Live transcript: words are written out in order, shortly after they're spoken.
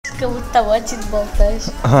как будто очень болтаешь.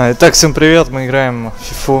 Итак, всем привет, мы играем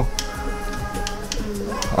в FIFA.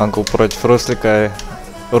 Англ против Руслика.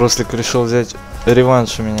 Руслик решил взять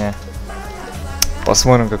реванш у меня.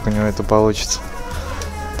 Посмотрим, как у него это получится.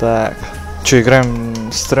 Так, что,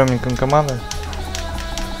 играем с стрёмненькой командой?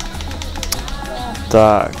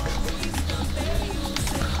 Так.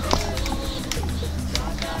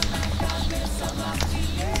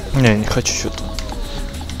 Не хочу что-то.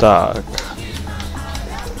 Так.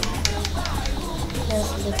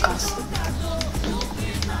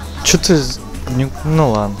 Что ты...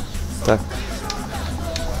 Ну ладно. Так.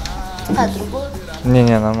 А, другой?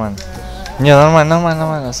 Не, нормально. Не,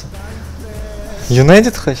 нормально.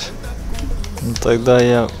 Юнайтед хочешь? Ну, тогда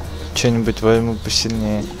я что-нибудь возьму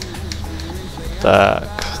посильнее. Так.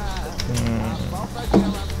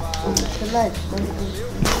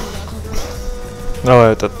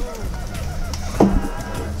 Давай этот.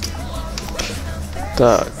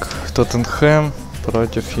 Так, Тоттенхэм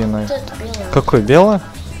против Юнайтед. Какой, белый?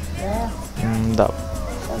 Да.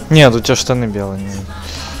 Нет, у тебя штаны белые.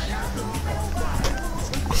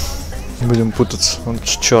 Будем путаться, он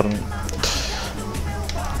черный.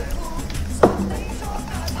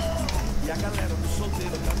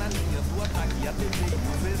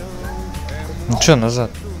 Ну чё,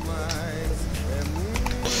 назад?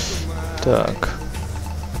 Так.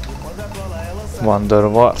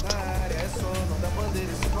 Вандервард.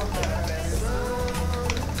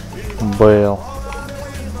 Бейл.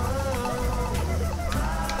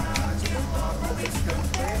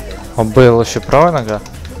 А Бейл еще правая нога?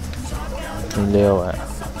 Левая.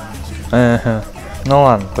 Ага. Ну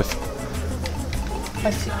ладно, пофиг.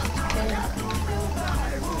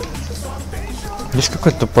 Есть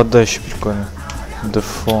какой-то нападающий прикольный.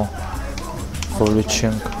 Дефо.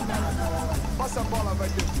 Павлюченко.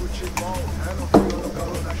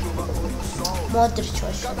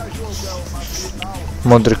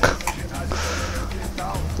 Модрик.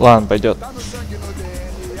 Ладно, пойдет.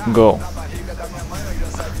 Go.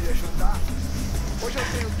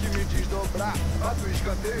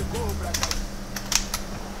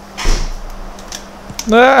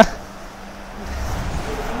 Да.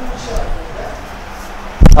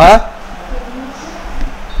 А?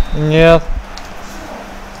 Нет.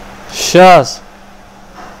 Сейчас.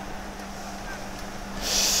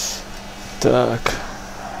 Так.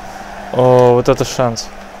 О, вот это шанс.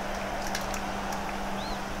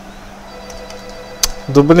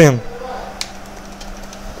 Да блин.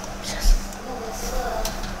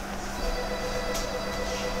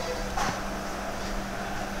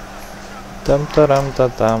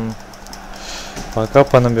 Там-тарам-та-там. Пока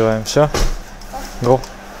понабиваем. Все. Го.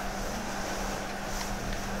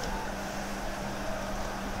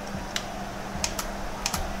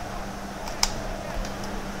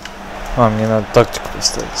 Мне надо тактику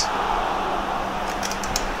поставить.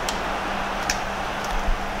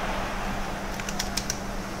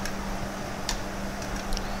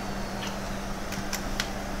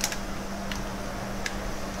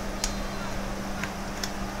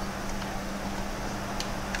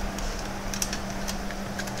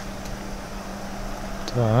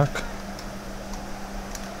 Так.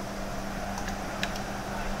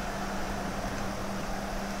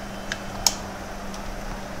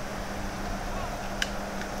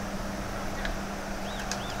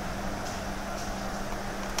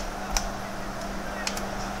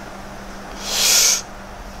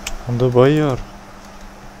 Да бояр.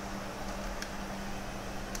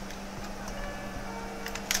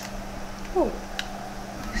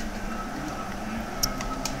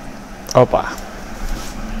 Опа.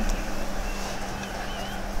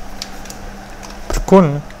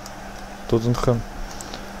 Прикольно. Тоттенхэм.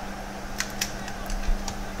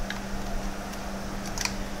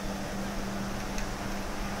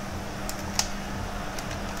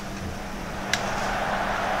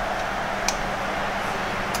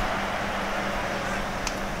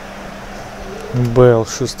 Бейл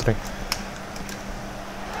шустрый.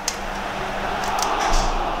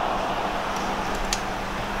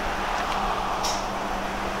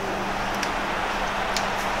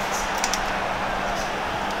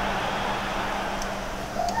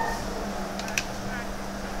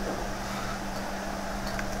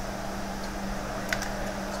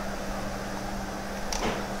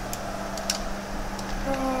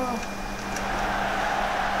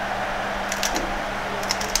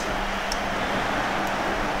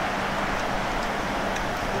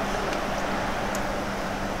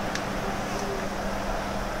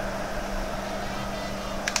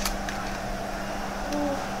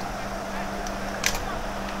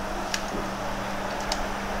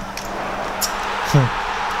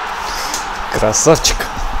 Красавчик.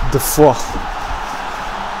 Дефо.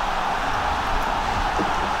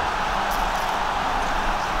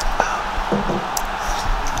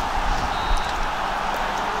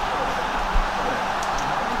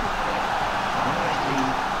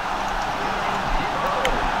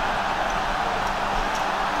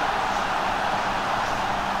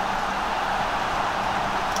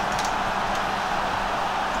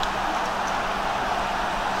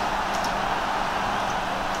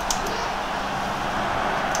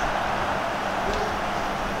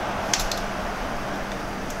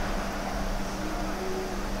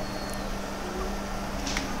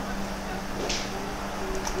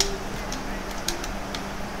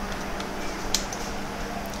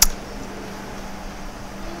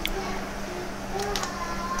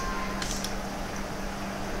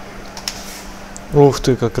 Ух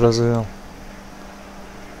ты, как развел.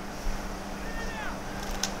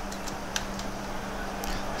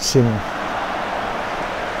 Сильно.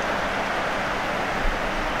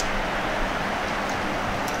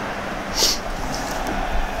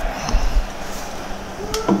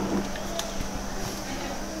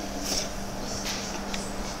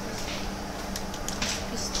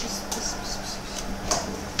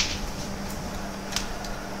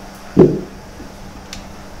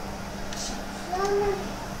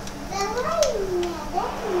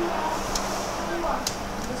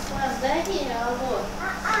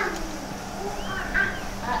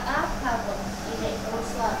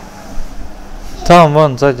 Там,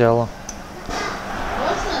 вон, сзади, алло.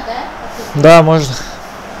 Можно, да? Да, можно.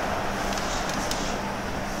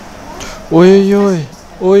 Ой-ой-ой.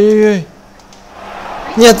 Ой-ой-ой.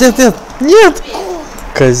 Нет, нет, нет. Нет.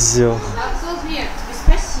 Козел.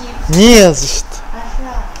 Не за что.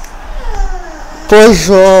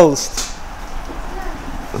 Пожалуйста.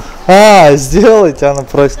 А, сделайте, она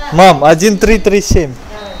просит. Мам, 1-3-3-7.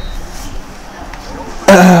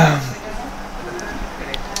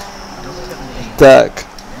 Так.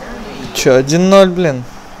 Чё, 1-0, блин?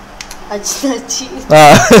 1-1.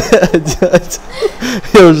 А, 1-1.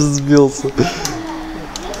 Я уже сбился.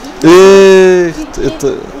 Эх,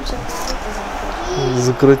 это...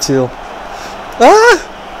 Закрутил. А!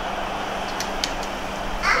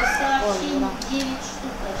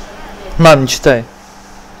 Мам, не читай.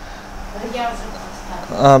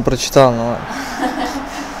 А, прочитал, ну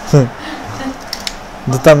ладно.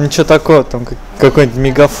 Да там ничего такого, там какой-нибудь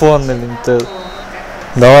мегафон или то.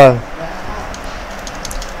 Да ладно.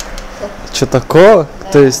 Что такого?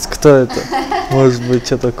 То есть кто это? Может быть,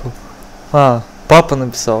 что такое? А, папа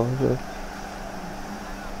написал.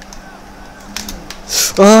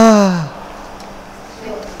 А!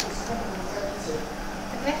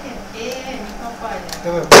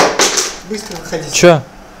 Давай, быстро выходи. Чё?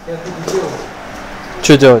 Я буду делать.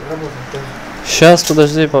 Чё делать? Работать. Сейчас,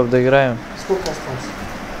 подожди, пап, доиграем. Сколько осталось?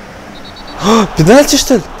 О, пенальти,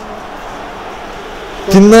 что ли?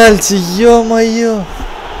 Пенальти, ё-моё!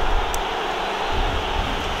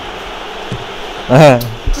 Ага.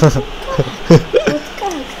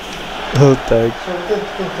 Вот так.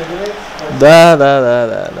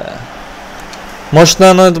 Да. Может,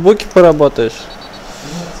 на ноутбуке поработаешь?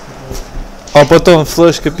 А потом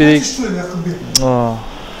флешка О.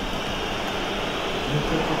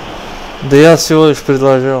 Да я всего лишь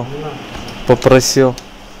предложил. Попросил.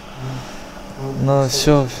 Ну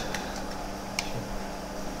все.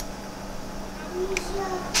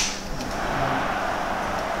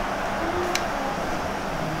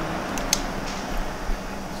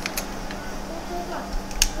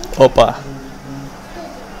 Опа.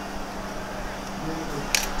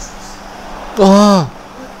 А!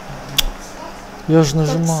 Я же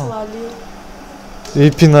нажимал.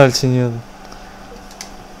 И пенальти нет.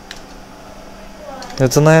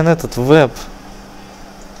 Это, наверное, этот веб.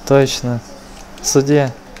 Точно.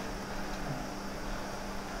 Судья.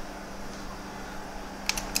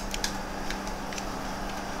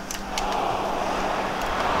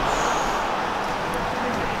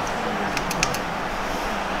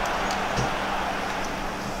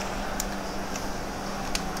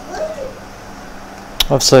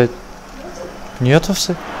 Офсайд. Нет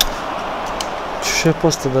офсайд. Чё я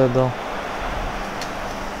просто дал?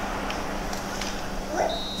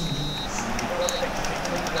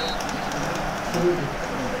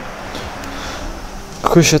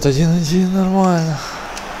 Какой счет? 1-1, нормально.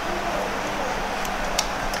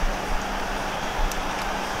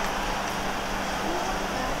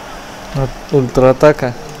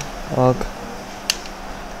 Ультраатака. Ок.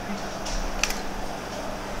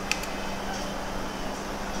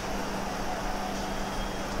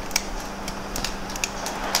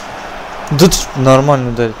 Да нормально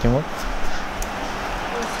ударить не мог.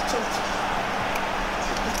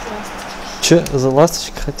 Че, за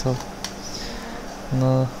ласточкой хотел?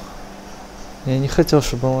 Но я не хотел,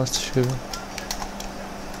 чтобы он ласточкой был.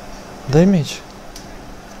 Дай меч.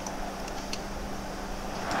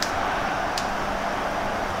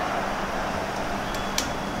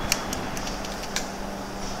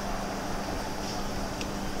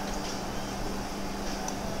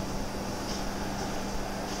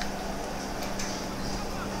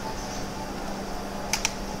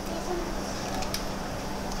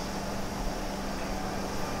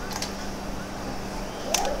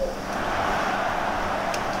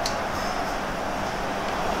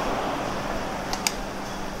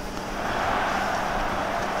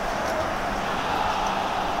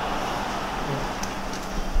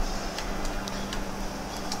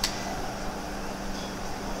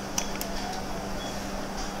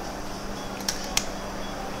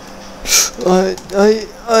 Ай, ай,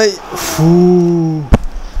 ай, фу.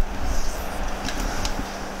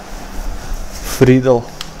 Фридл.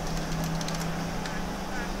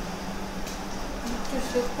 Ты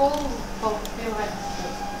все пол попивать.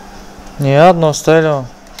 Не, одно оставил.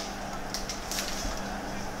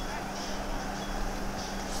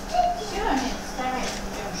 Все, нет, вставай,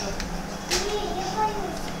 идем в жопу. Не, я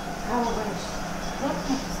боюсь. Кого боишься?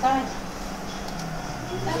 Жопу, вставай.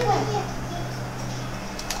 Давай.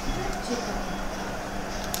 Тихо.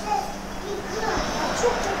 А что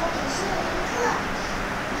ты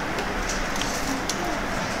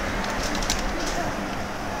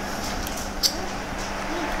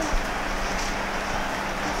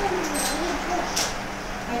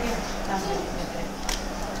Пойдем, там смотри.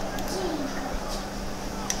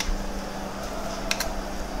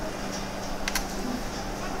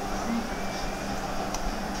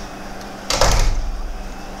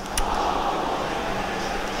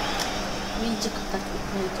 Видите, как так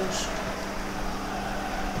найдешь.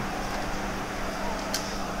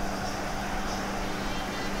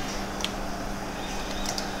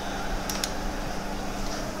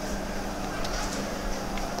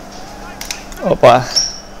 Опа.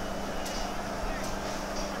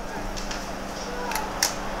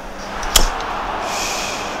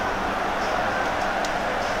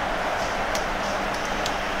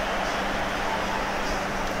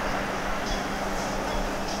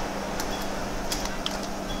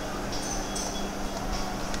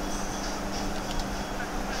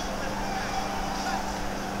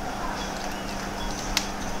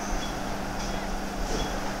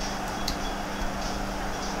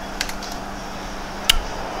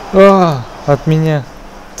 От меня.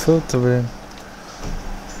 Тут-то, блин.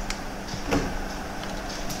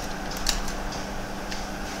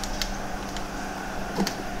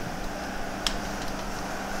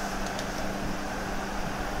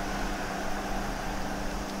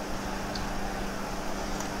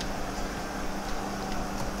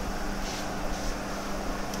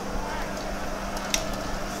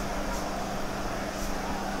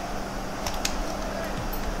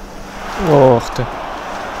 Ох ты.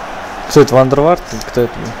 Кто это, Вандервард? Кто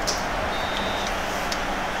это?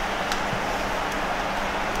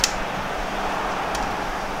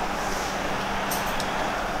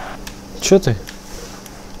 Чё ты?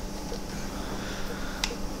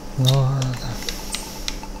 Ну ладно.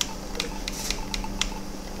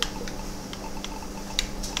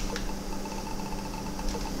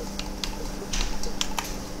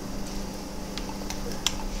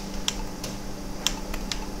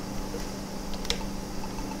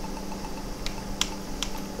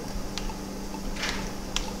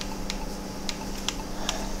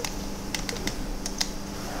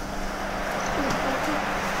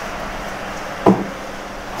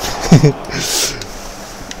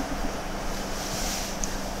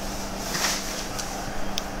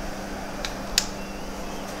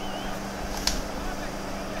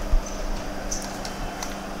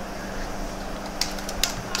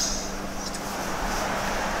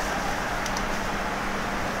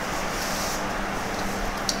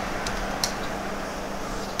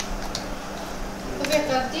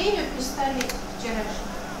 Это где ее пистолет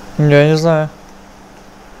вчерашний? Я не знаю.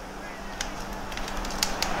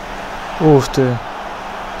 Ух ты.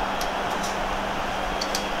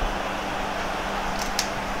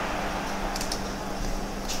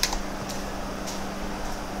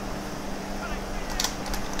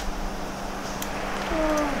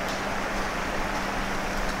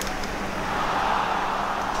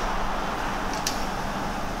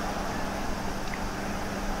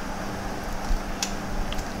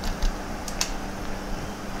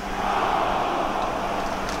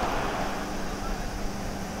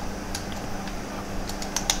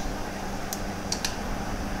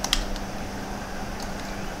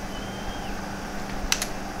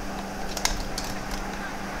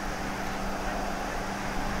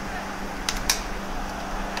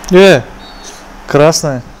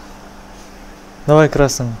 Красная. Давай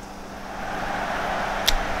красную.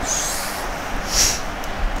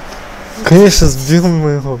 Конечно, сбил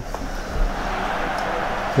моего.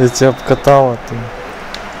 Я тебя обкатал, а ты.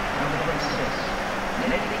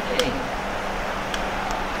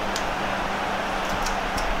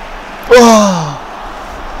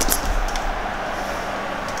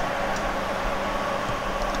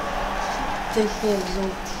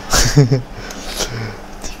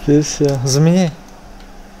 Теперь все. Заменяй.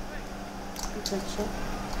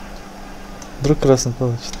 Вдруг красный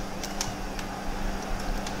получит.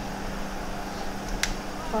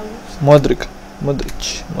 Модрик.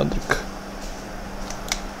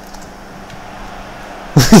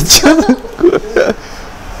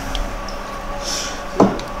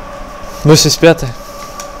 85-й.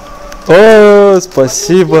 О,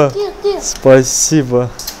 спасибо. Спасибо.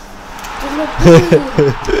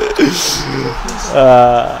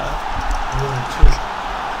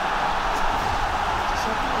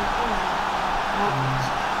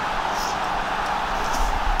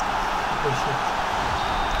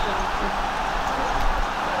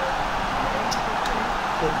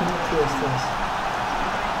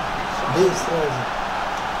 Бей сразу.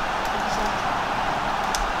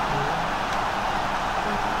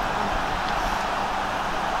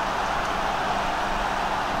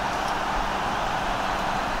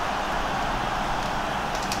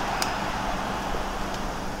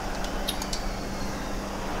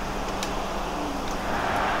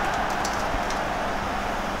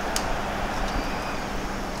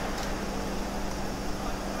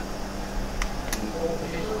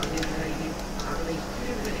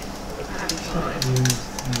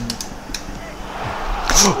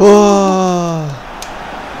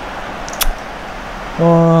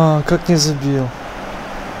 Как не забил.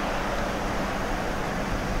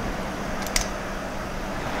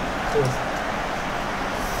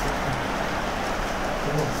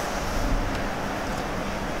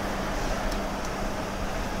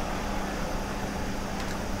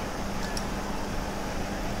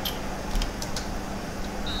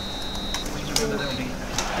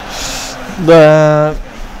 Да.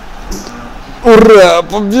 Ура!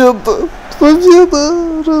 Победа!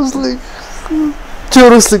 Победа! Рослик! Чё,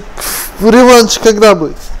 Рослик? Реванш когда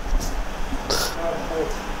будет?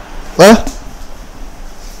 А?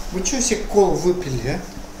 Вы чё себе колу выпили, а?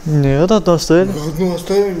 Нет, одно оставили. Одну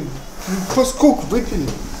оставили. Поскольку выпили?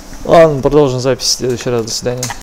 Ладно, продолжим запись в следующий раз. До свидания.